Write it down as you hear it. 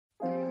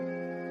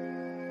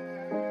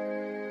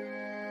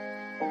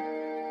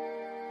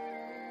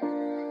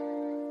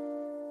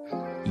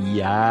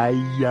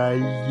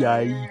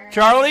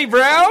Charlie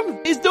Brown?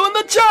 He's doing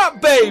the chop,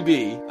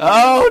 baby!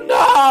 Oh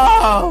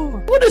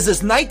no! What is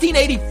this,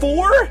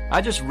 1984?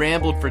 I just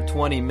rambled for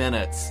 20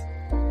 minutes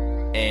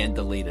and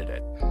deleted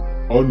it.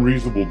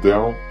 Unreasonable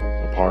Doubt,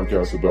 a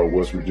podcast about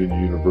West Virginia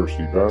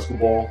University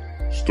basketball,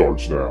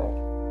 starts now.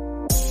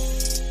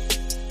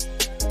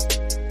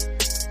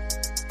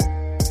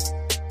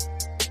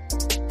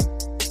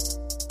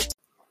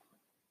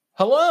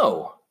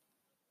 Hello!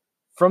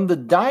 From the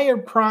Dyer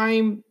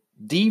Prime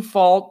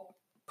default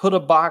put a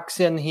box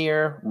in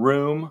here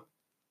room,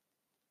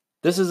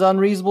 this is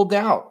Unreasonable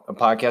Doubt, a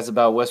podcast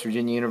about West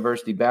Virginia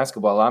University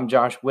basketball. I'm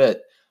Josh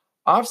Witt.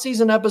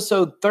 Off-season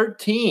episode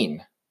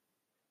 13.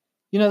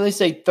 You know, they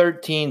say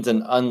 13's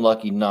an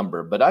unlucky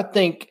number, but I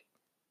think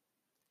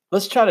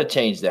let's try to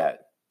change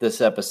that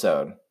this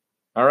episode.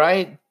 All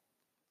right?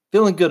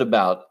 Feeling good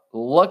about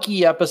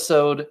lucky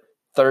episode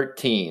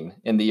 13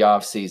 in the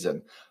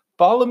off-season.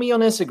 Follow me on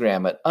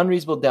Instagram at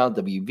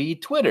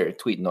UnreasonableDoubtWV, Twitter,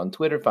 tweeting on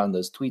Twitter. Find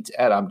those tweets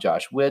at I'm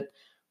Josh Witt.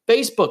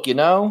 Facebook,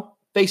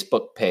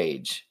 Facebook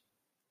page.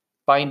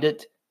 Find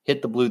it,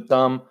 hit the blue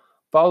thumb,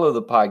 follow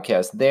the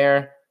podcast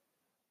there.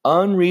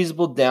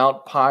 Unreasonable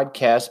Doubt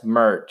podcast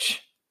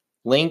merch.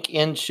 Link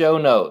in show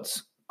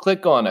notes.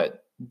 Click on it.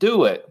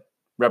 Do it.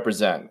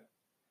 Represent.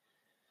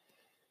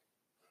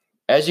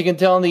 As you can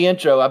tell in the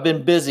intro, I've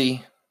been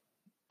busy.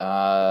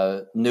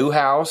 New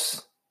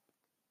house.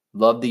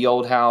 Love the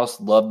old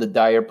house. Love the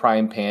Dyer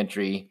Prime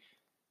pantry.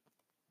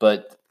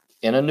 But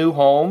in a new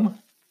home,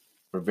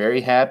 we're very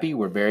happy.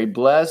 We're very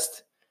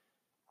blessed.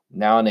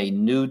 Now in a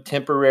new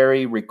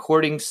temporary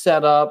recording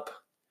setup.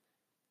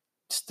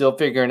 Still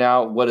figuring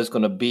out what it's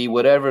going to be.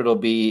 Whatever it'll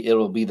be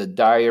the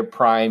Dyer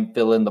Prime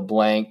fill in the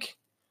blank.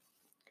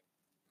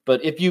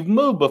 But if you've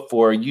moved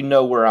before, you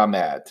know where I'm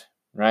at,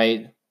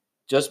 right?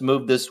 Just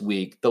moved this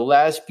week. The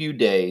last few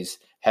days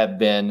have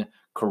been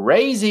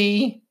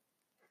crazy.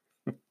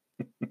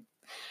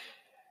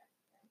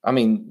 I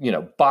mean,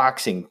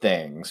 boxing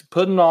things,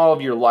 putting all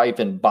of your life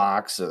in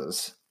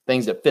boxes,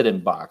 things that fit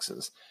in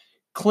boxes,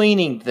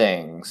 cleaning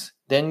things.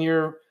 Then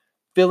you're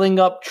filling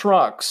up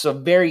trucks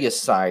of various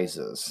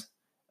sizes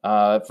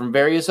from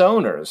various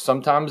owners.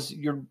 Sometimes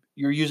you're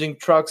using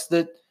trucks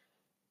that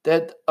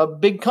a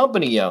big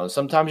company owns.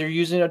 Sometimes you're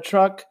using a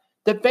truck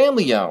that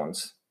family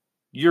owns.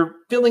 You're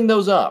filling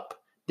those up.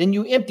 Then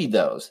you empty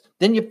those.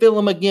 Then you fill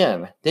them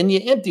again. Then you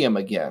empty them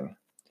again.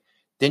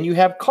 Then you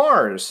have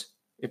cars.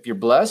 If you're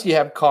blessed, you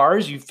have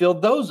cars, you fill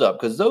those up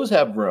because those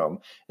have room.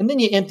 And then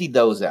you empty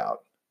those out,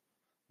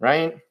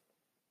 right?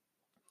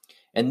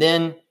 And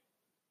then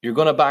you're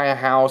going to buy a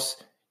house.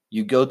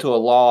 You go to a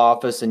law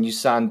office and you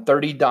sign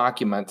 30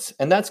 documents.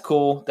 And that's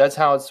cool. That's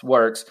how it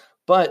works.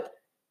 But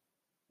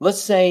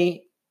let's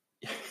say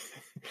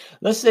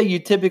you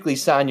typically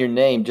sign your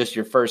name, just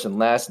your first and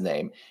last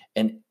name.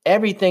 And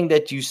everything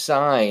that you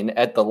sign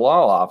at the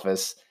law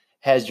office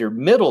has your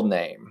middle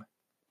name.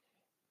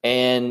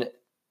 And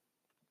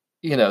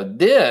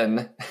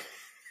then,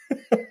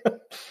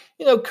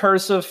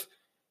 cursive,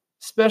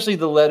 especially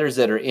the letters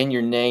that are in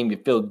your name, you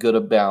feel good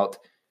about.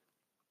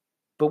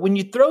 But when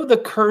you throw the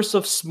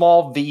cursive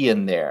small v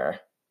in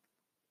there,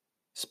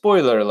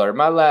 spoiler alert,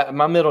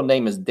 my middle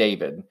name is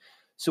David.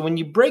 So when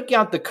you break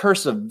out the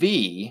cursive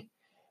v,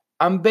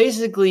 I'm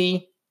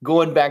basically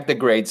going back to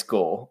grade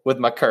school with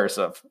my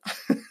cursive.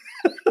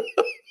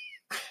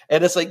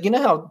 And it's like,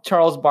 how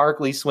Charles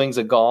Barkley swings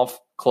a golf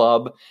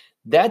club?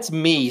 That's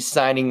me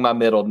signing my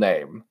middle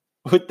name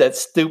with that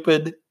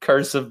stupid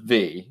cursive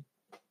V.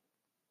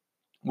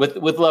 With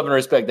love and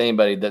respect to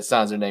anybody that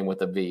signs their name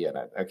with a V in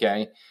it,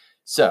 okay?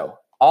 So,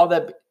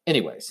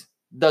 anyways,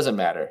 doesn't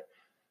matter.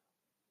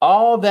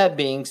 All that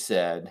being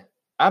said,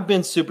 I've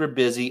been super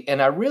busy and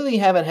I really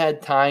haven't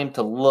had time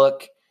to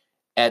look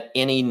at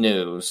any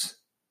news.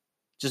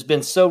 Just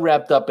been so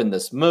wrapped up in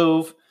this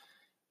move.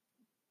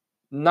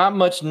 Not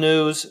much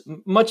news,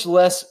 much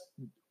less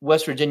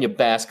West Virginia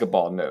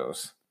basketball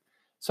news.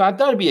 So I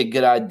thought it'd be a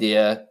good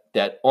idea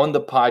that on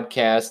the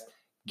podcast,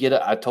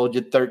 I told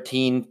you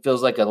 13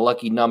 feels like a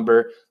lucky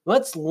number.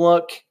 Let's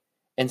look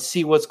and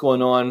see what's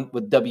going on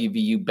with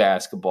WVU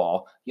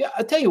basketball. Yeah,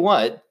 I tell you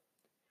what,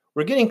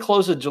 we're getting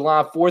close to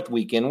July 4th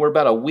weekend. We're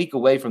about a week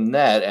away from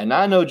that. And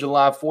I know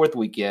July 4th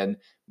weekend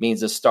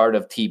means the start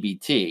of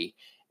TBT.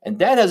 And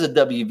that has a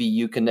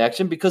WVU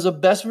connection because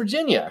of West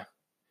Virginia.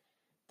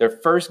 Their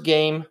first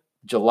game,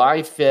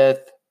 July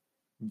 5th,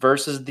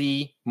 versus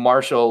the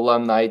Marshall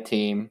alumni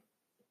team.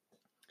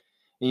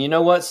 And you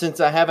know what? Since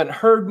I haven't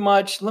heard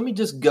much, let me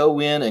just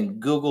go in and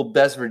Google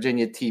West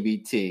Virginia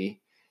TBT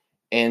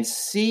and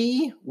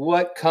see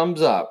what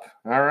comes up.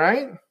 All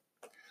right?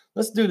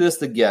 Let's do this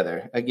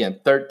together. Again,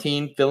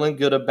 13, feeling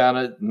good about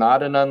it.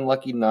 Not an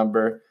unlucky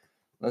number.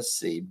 Let's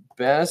see.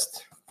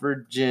 West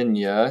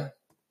Virginia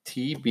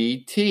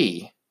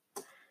TBT.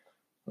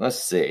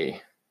 Let's see.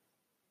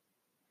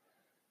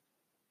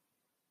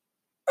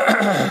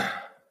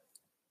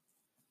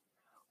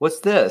 What's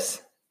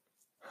this?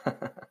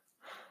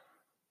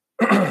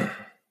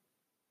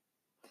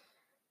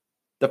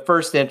 The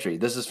first entry.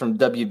 This is from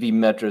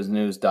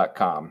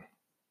WVMetrosNews.com.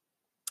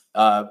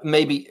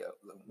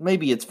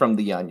 Maybe it's from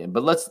The Onion,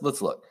 but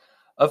let's look.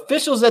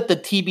 Officials at the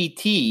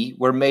TBT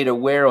were made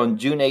aware on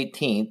June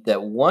 18th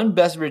that one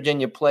West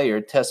Virginia player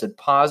tested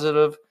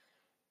positive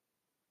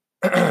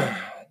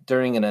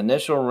during an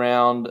initial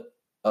round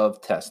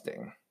of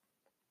testing.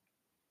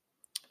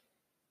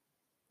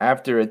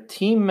 After a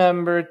team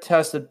member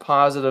tested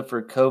positive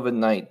for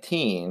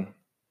COVID-19,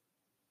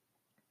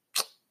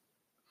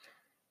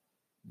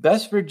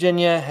 West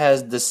Virginia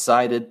has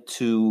decided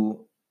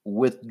to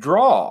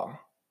withdraw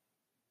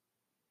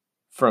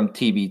from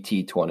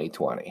TBT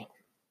 2020.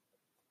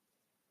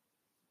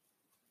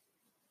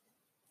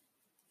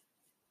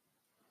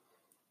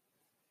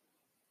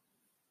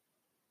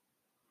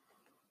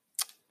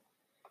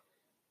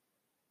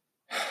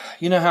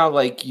 You know how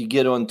like you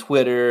get on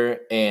Twitter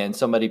and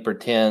somebody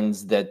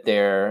pretends that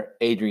they're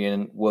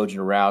Adrian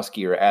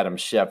Wojnarowski or Adam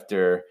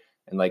Schefter,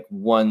 and like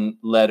one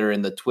letter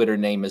in the Twitter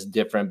name is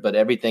different, but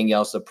everything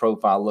else, the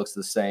profile looks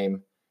the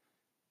same.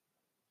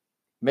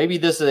 Maybe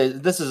this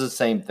is the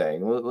same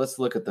thing. Let's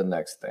look at the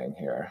next thing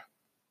here.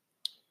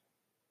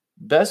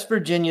 West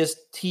Virginia's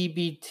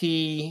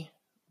TBT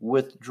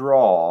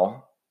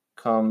withdrawal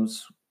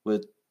comes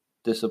with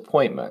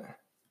disappointment.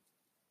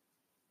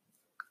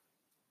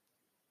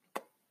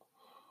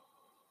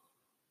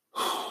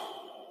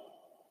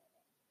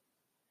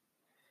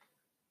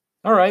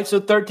 All right, so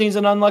 13 is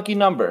an unlucky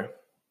number.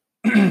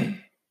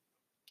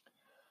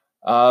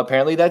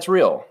 Apparently that's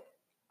real.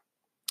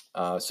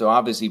 So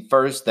obviously,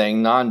 first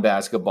thing,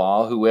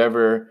 non-basketball,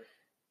 whoever,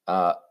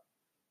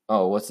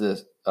 what's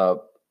this?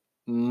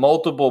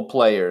 Multiple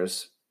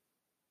players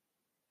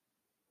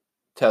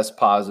test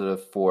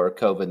positive for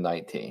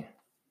COVID-19.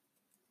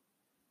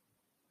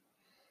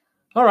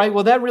 All right,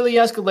 well, that really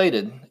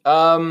escalated.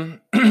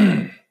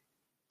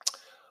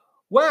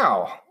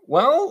 Wow.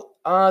 Well,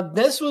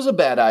 this was a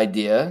bad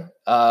idea.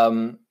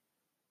 I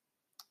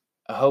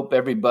hope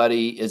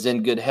everybody is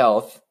in good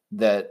health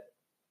that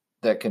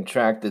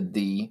contracted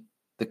the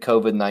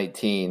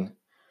COVID-19.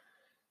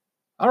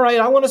 All right,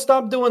 I want to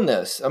stop doing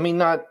this. I mean,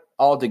 not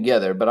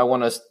altogether, but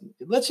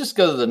let's just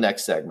go to the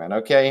next segment,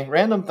 okay?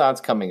 Random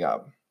thoughts coming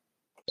up.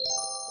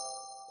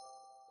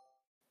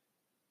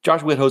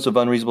 Josh Witt, host of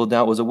Unreasonable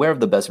Doubt, was aware of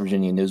the West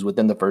Virginia news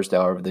within the first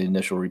hour of the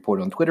initial report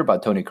on Twitter by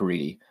Tony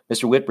Caridi.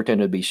 Mr. Witt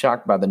pretended to be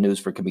shocked by the news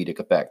for comedic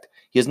effect.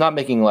 He is not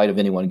making light of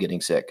anyone getting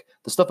sick.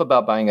 The stuff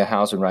about buying a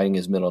house and writing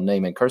his middle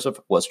name in cursive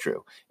was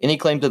true. Any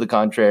claim to the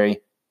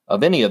contrary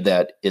of any of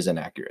that is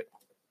inaccurate.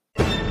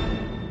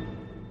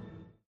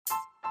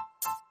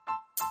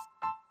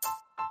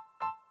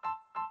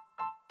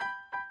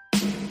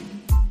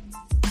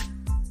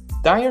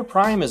 Dyer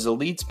Prime is the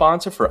lead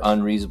sponsor for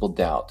Unreasonable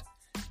Doubt.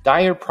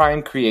 Dyer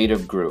Prime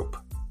Creative Group.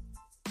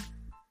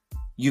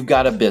 You've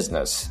got a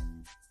business.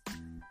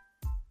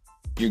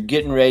 You're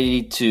getting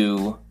ready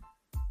to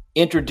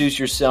introduce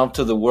yourself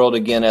to the world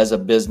again as a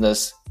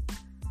business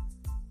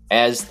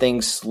as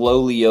things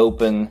slowly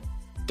open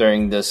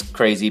during this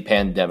crazy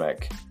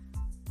pandemic.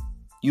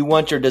 You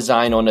want your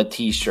design on a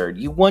t-shirt.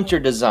 You want your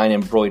design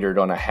embroidered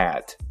on a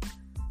hat.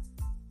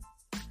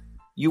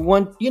 You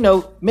want,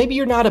 maybe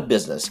you're not a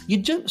business. You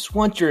just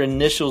want your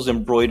initials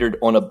embroidered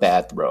on a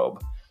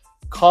bathrobe.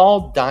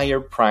 Call Dyer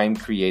Prime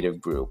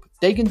Creative Group.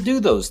 They can do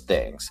those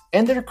things,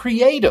 and they're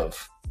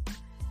creative,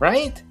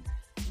 right?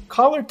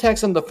 Call or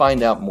text them to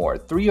find out more.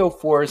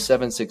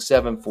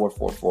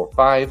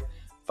 304-767-4445.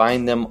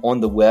 Find them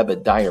on the web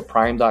at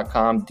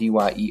dyerprime.com,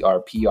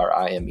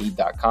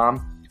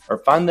 dyerprime.com, or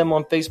find them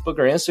on Facebook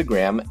or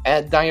Instagram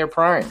at Dyer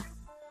Prime.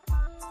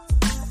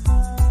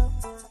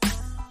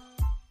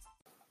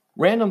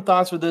 Random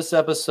thoughts for this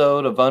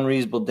episode of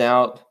Unreasonable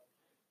Doubt.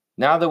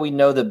 Now that we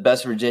know that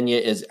West Virginia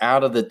is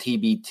out of the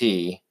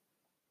TBT,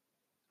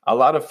 a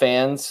lot of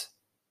fans,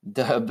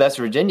 the West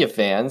Virginia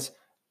fans,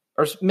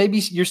 or maybe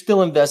you're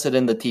still invested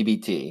in the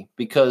TBT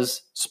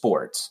because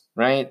sports,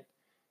 right?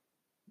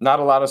 Not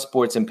a lot of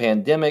sports in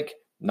pandemic,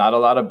 not a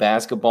lot of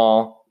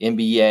basketball.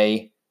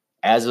 NBA,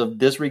 as of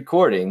this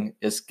recording,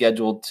 is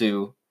scheduled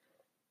to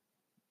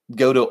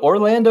go to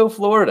Orlando,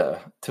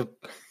 Florida.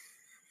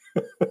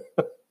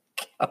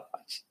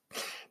 Gosh.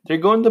 They're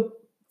going to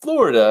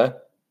Florida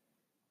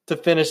to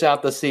finish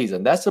out the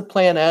season. That's the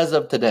plan as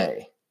of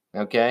today,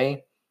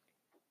 okay?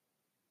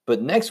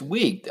 But next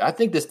week, I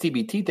think this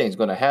TBT thing is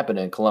going to happen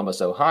in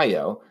Columbus,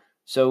 Ohio.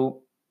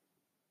 So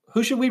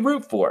who should we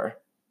root for?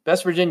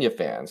 West Virginia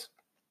fans.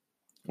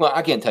 Well,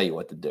 I can't tell you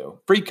what to do.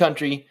 Free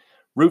country,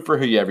 root for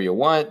whoever you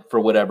want for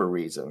whatever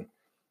reason.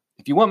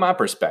 If you want my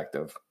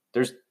perspective,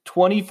 there's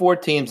 24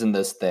 teams in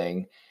this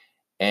thing,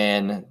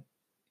 and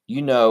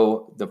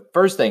the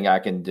first thing I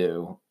can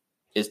do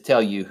is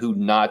tell you who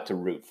not to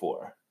root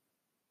for,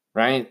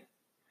 right?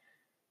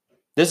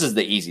 This is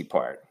the easy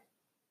part.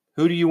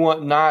 Who do you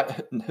want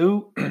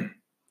who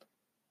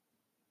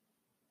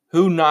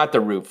not to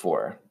root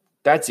for?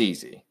 That's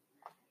easy.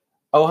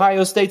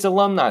 Ohio State's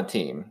alumni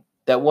team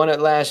that won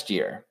it last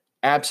year.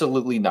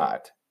 Absolutely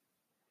not.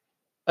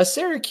 A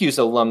Syracuse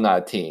alumni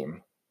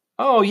team.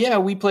 Oh, yeah,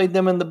 we played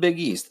them in the Big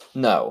East.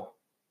 No.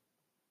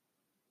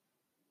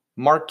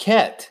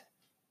 Marquette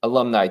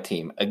alumni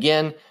team.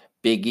 Again,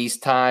 Big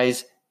East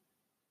ties,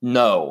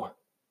 no.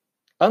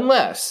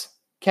 Unless,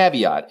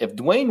 caveat, if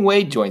Dwayne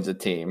Wade joins the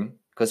team,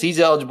 because he's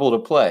eligible to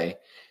play,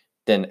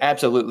 then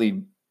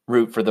absolutely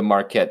root for the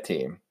Marquette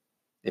team.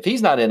 If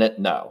he's not in it,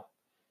 no.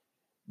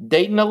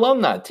 Dayton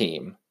alumni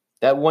team.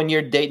 That 1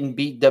 year Dayton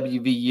beat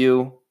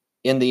WVU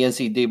in the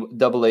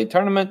NCAA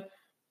tournament.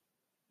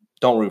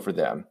 Don't root for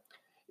them.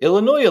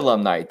 Illinois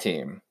alumni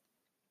team.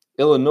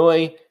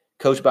 Illinois,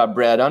 coached by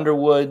Brad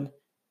Underwood,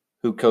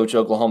 who coached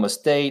Oklahoma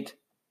State,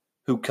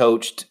 who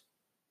coached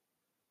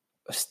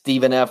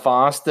Stephen F.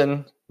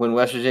 Austin when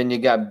West Virginia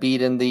got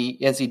beat in the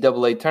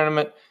NCAA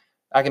tournament.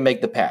 I can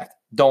make the path.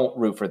 Don't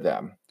root for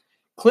them.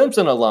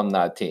 Clemson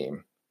alumni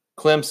team.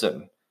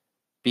 Clemson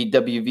beat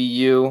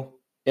WVU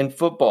in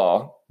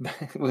football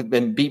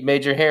and beat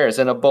Major Harris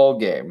in a bowl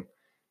game.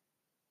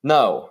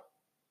 No.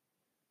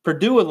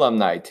 Purdue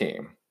alumni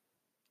team.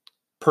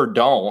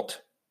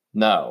 Perdon't.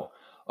 No.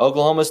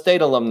 Oklahoma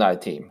State alumni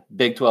team.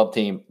 Big 12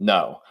 team.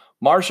 No.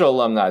 Marshall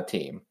alumni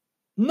team.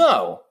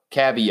 No.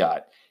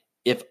 Caveat.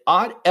 If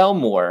Ott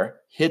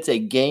Elmore hits a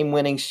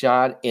game-winning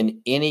shot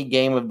in any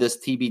game of this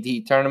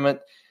TBT tournament,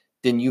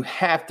 then you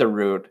have to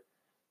root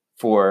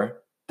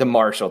for the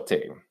Marshall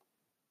team.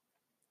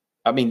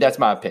 I mean, that's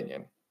my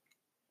opinion.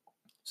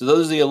 So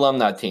those are the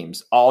alumni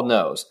teams. All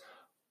knows.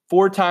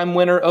 4-time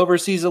winner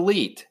overseas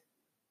elite.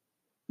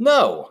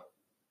 No.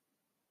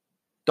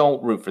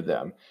 Don't root for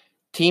them.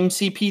 Team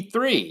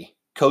CP3,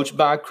 coached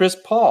by Chris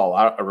Paul.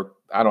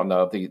 I don't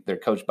know if they're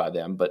coached by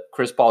them, but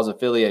Chris Paul is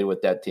affiliated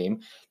with that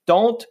team.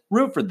 Don't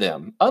root for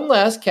them.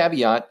 Unless,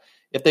 caveat,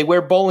 if they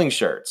wear bowling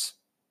shirts,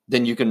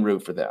 then you can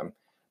root for them.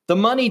 The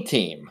money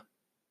team.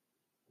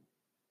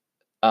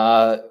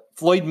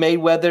 Floyd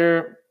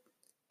Mayweather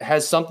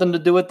has something to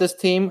do with this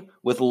team.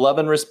 With love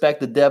and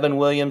respect to Devin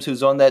Williams,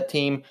 who's on that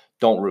team,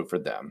 don't root for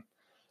them.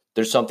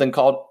 There's something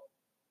called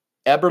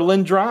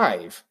Eberlin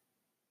Drive.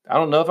 I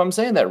don't know if I'm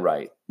saying that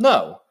right.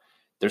 No.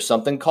 There's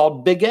something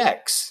called Big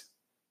X.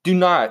 Do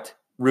not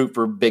root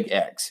for Big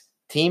X.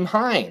 Team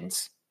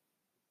Hines.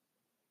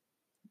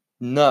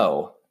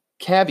 No.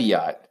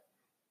 Caveat.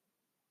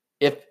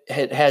 If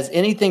it has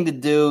anything to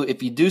do,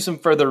 if you do some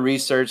further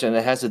research and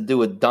it has to do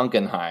with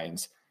Duncan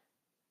Hines,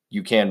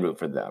 you can root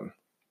for them.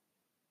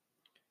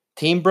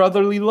 Team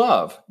Brotherly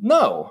Love.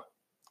 No.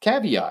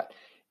 Caveat.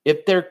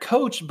 If they're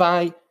coached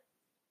by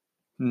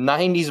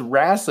 90s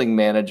wrestling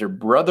manager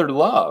Brother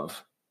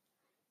Love,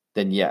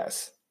 then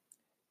yes.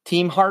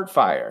 Team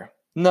Heartfire.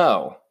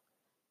 No.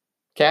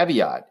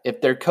 Caveat.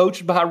 If they're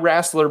coached by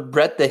wrestler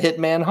Bret the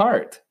Hitman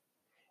Hart.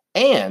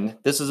 And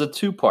this is a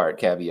 2-part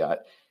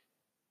caveat.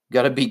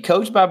 Got to be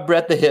coached by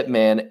Bret the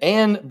Hitman,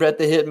 and Bret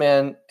the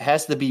Hitman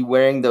has to be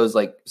wearing those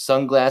like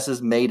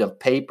sunglasses made of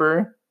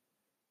paper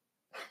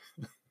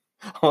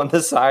on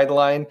the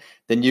sideline.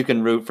 Then you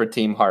can root for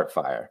Team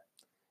Heartfire.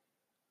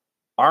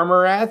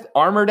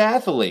 Armored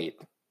Athlete.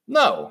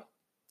 No.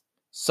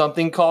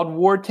 Something called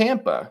War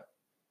Tampa.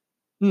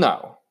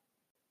 No.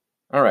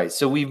 All right,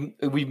 so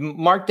we've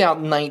marked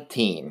out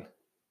 19.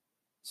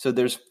 So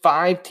there's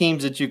 5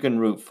 teams that you can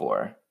root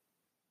for.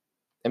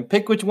 And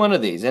pick which one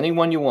of these, any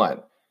one you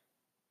want.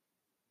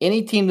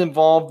 Any team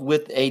involved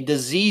with a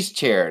disease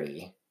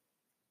charity,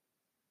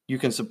 you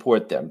can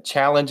support them.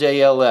 Challenge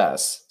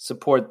ALS,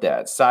 support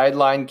that.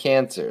 Sideline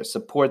Cancer,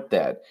 support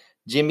that.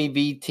 Jimmy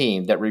V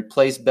team that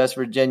replaced Best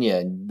Virginia.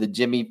 And the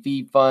Jimmy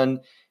V Fund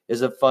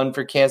is a fund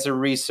for cancer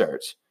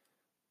research.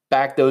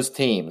 Back those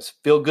teams.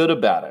 Feel good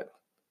about it.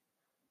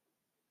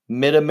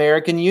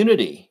 Mid-American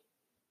Unity,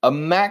 a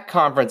MAC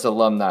conference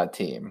alumni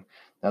team.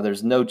 Now,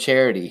 there's no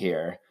charity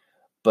here,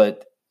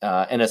 but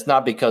and it's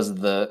not because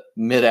of the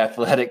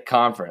Mid-Athletic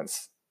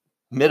Conference.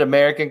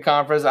 Mid-American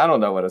Conference, I don't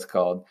know what it's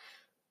called.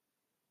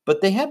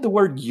 But they have the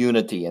word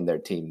unity in their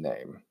team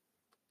name.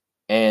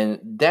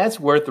 And that's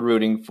worth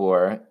rooting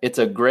for. It's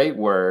a great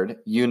word,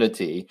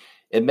 unity.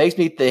 It makes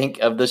me think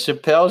of the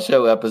Chappelle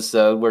Show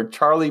episode where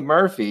Charlie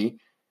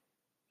Murphy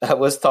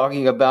was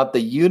talking about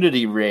the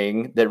unity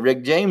ring that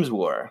Rick James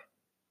wore.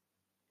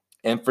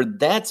 And for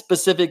that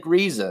specific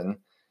reason,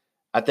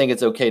 I think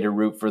it's okay to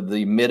root for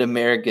the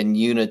Mid-American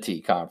Unity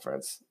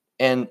Conference.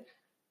 And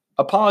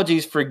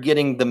apologies for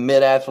getting the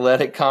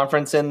Mid-Athletic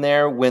Conference in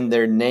there when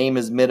their name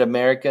is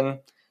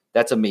Mid-American.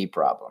 That's a me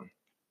problem.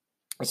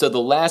 So the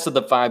last of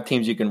the 5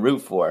 teams you can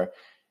root for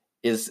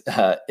is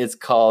it's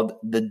called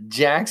the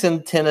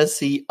Jackson,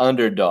 Tennessee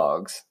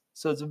Underdogs.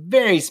 So it's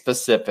very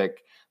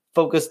specific,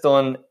 focused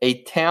on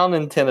a town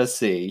in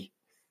Tennessee.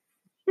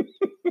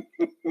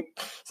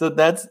 So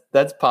that's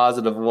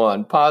positive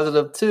 1.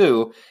 Positive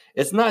 2,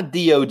 it's not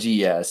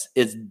DOGS,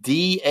 it's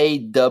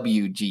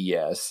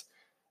DAWGS.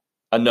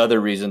 Another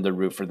reason to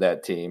root for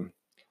that team.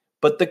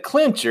 But the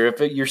clincher, if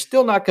you're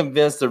still not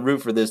convinced to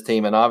root for this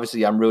team, and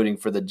obviously I'm rooting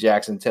for the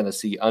Jackson,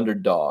 Tennessee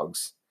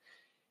Underdogs,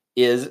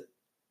 is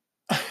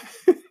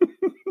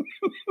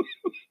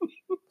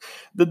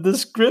the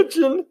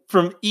description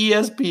from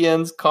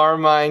ESPN's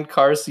Carmine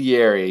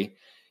Carcieri.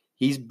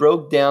 He's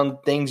broke down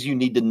things you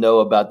need to know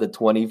about the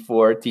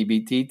 24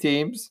 TBT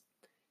teams.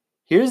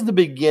 Here's the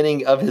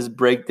beginning of his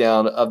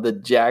breakdown of the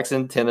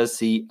Jackson,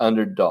 Tennessee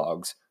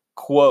underdogs.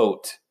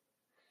 Quote,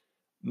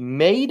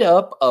 made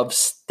up of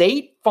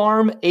State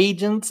Farm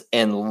agents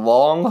and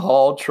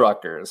long-haul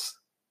truckers.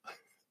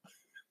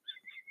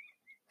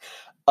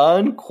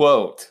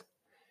 Unquote.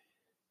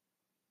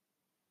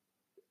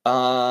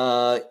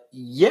 Yeah,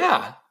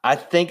 I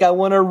think I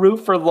want to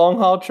root for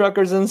long-haul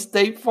truckers and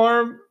State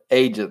Farm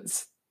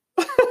agents.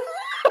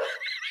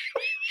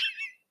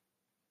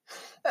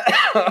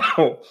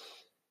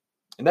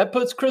 And that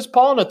puts Chris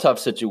Paul in a tough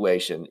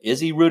situation.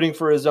 Is he rooting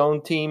for his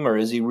own team, or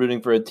is he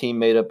rooting for a team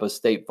made up of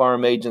State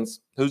Farm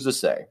agents? Who's to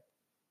say?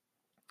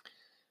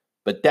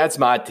 But that's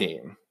my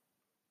team.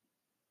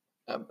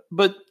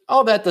 But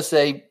all that to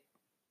say,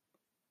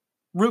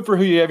 root for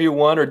whoever you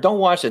want, or don't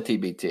watch the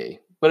TBT.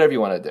 Whatever you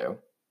want to do.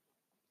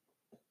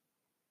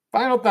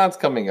 Final thoughts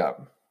coming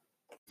up.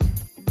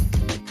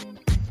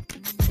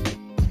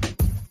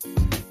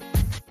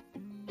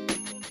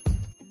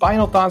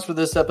 Final thoughts for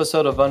this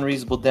episode of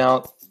Unreasonable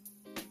Doubt.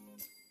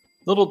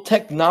 Little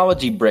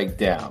technology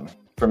breakdown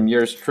from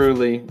yours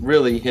truly,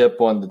 really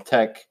hip on the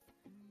tech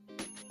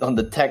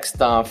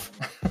stuff.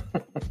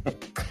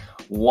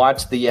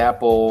 Watch the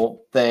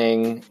Apple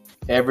thing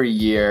every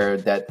year,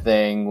 that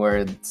thing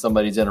where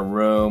somebody's in a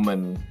room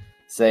and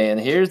saying,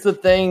 here's the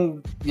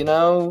thing,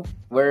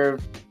 where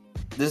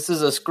this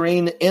is a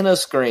screen in a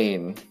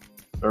screen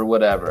or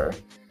whatever.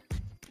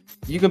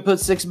 You can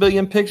put 6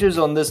 billion pictures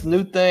on this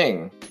new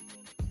thing.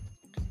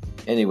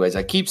 Anyways,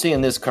 I keep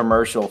seeing this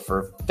commercial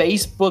for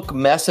Facebook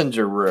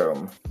Messenger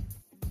Room.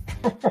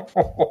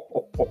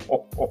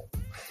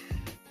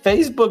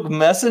 Facebook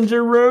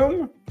Messenger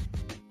Room?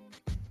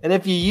 And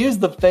if you use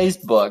the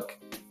Facebook,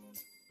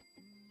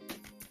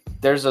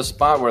 there's a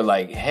spot where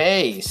like,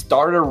 hey,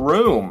 start a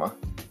room.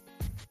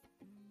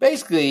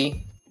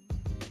 Basically,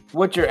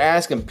 what you're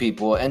asking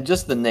people, and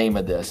just the name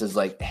of this is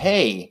like,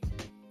 hey,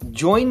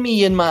 join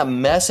me in my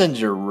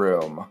Messenger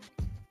Room.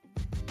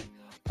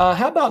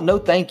 How about no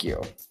thank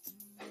you?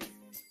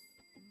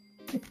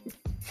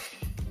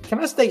 Can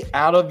I stay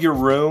out of your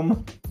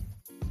room?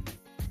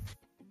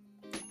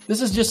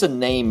 This is just a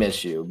name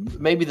issue.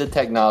 Maybe the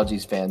technology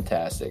is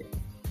fantastic,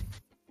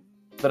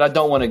 but I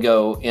don't want to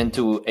go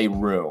into a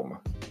room.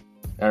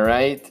 All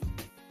right?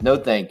 No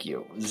thank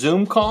you.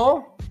 Zoom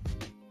call?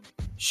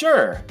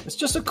 Sure, it's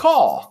just a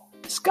call.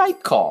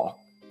 Skype call?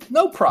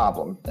 No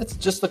problem. That's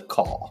just a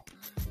call.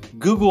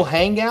 Google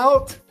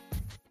Hangout?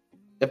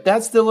 If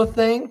that's still a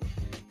thing?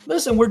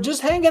 Listen, we're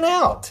just hanging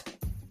out.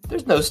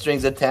 There's no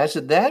strings attached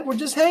to that. We're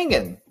just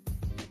hanging.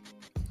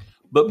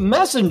 But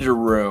Messenger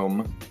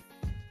Room,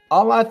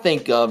 all I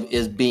think of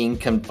is being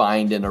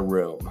confined in a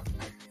room.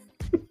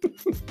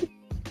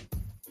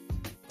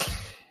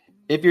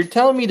 If you're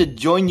telling me to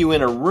join you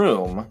in a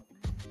room,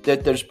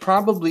 that there's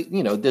probably,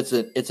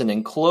 it's an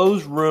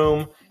enclosed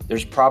room.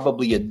 There's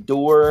probably a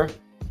door.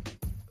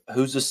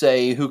 Who's to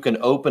say who can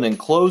open and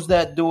close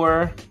that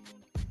door?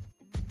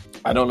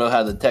 I don't know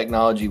how the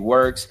technology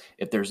works.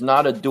 If there's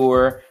not a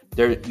door,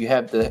 you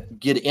have to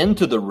get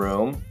into the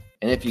room.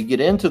 And if you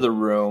get into the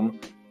room,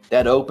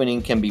 that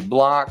opening can be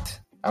blocked.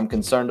 I'm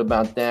concerned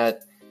about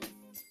that.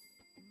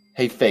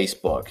 Hey,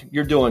 Facebook,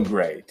 you're doing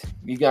great.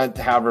 You got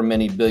however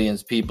many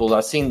billions of people.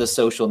 I've seen the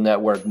Social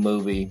Network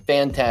movie.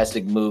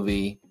 Fantastic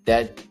movie.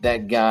 That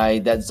guy,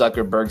 that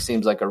Zuckerberg,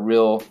 seems like a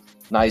real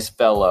nice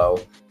fellow.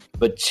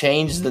 But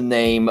change the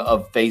name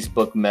of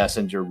Facebook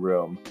Messenger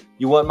Room.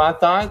 You want my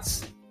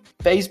thoughts?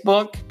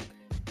 Facebook?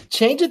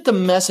 Change it to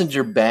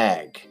Messenger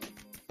Bag.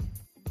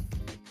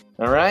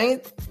 All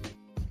right?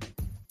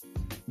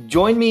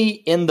 Join me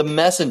in the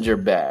Messenger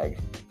Bag.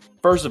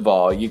 First of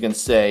all, you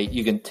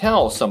can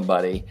tell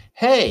somebody,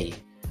 hey,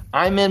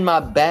 I'm in my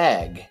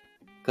bag.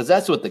 Because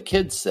that's what the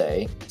kids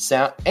say.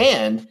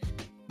 And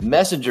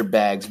Messenger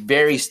bags,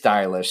 very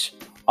stylish.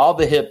 All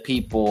the hip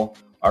people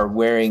are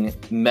wearing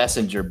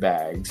Messenger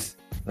bags,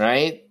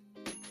 right?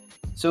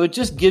 So it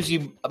just gives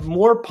you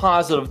more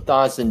positive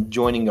thoughts than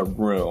joining a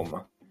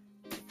room,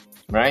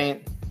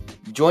 right?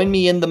 Join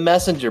me in the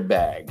Messenger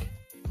Bag,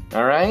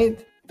 all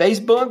right?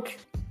 Facebook,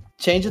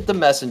 change it to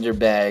Messenger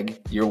Bag.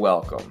 You're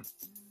welcome.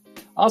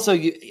 Also,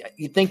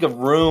 you think of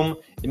room,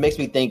 it makes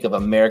me think of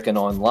American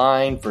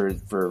Online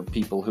for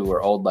people who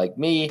are old like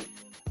me.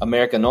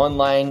 American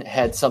Online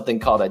had something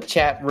called a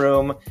chat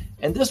room,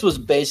 and this was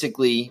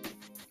basically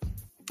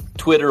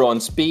Twitter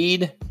on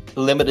speed,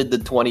 limited to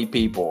 20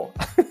 people.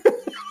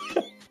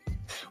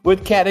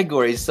 With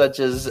categories such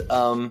as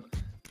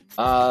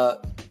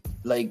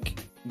like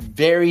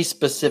very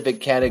specific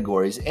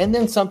categories, and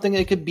then something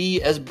that could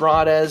be as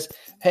broad as,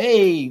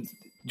 hey,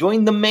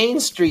 join the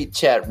Main Street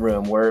chat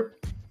room, where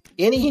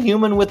any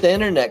human with the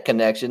internet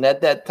connection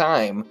at that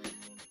time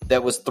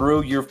that was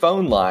through your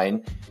phone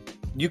line,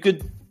 you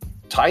could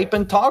type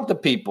and talk to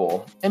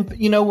people. And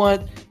you know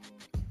what?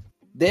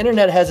 The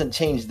internet hasn't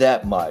changed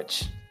that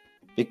much,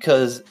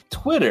 because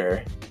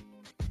Twitter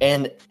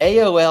and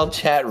AOL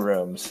chat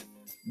rooms,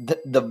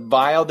 the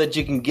vial that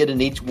you can get in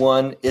each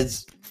one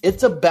it's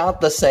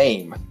about the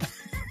same.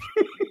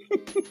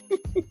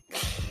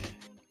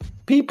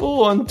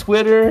 People on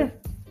Twitter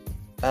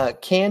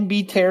can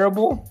be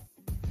terrible.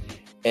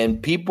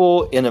 And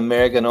people in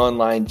American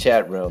online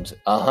chat rooms,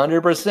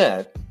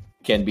 100%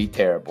 can be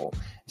terrible.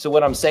 So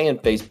what I'm saying,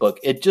 Facebook,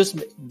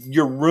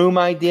 your room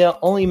idea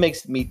only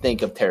makes me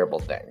think of terrible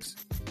things.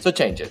 So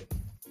change it.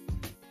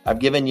 I've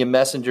given you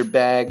Messenger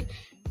bag.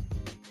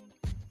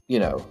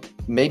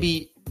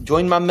 Maybe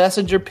join my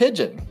Messenger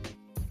pigeon.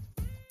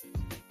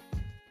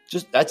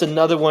 That's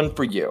another one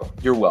for you.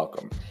 You're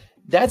welcome.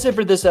 That's it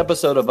for this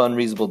episode of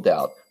Unreasonable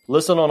Doubt.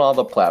 Listen on all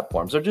the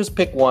platforms, or just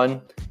pick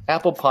one.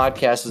 Apple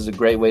Podcasts is a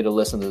great way to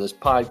listen to this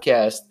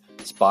podcast.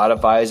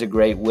 Spotify is a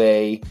great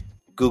way.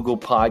 Google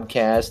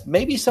Podcast,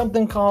 maybe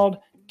something called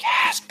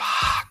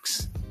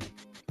CastBox.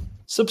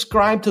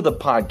 Subscribe to the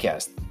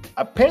podcast.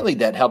 Apparently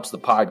that helps the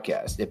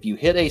podcast. If you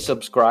hit a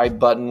subscribe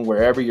button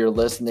wherever you're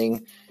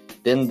listening,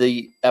 then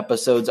the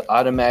episodes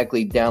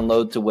automatically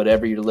download to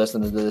whatever you're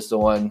listening to this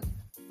on.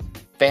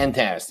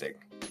 Fantastic.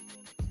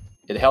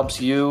 It helps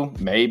you,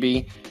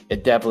 maybe.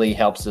 It definitely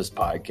helps this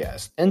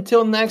podcast.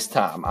 Until next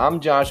time, I'm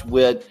Josh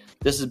Witt.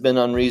 This has been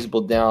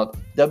Unreasonable Doubt.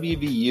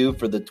 WVU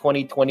for the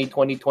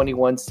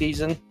 2020-2021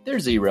 season. They're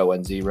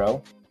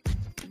 0-0.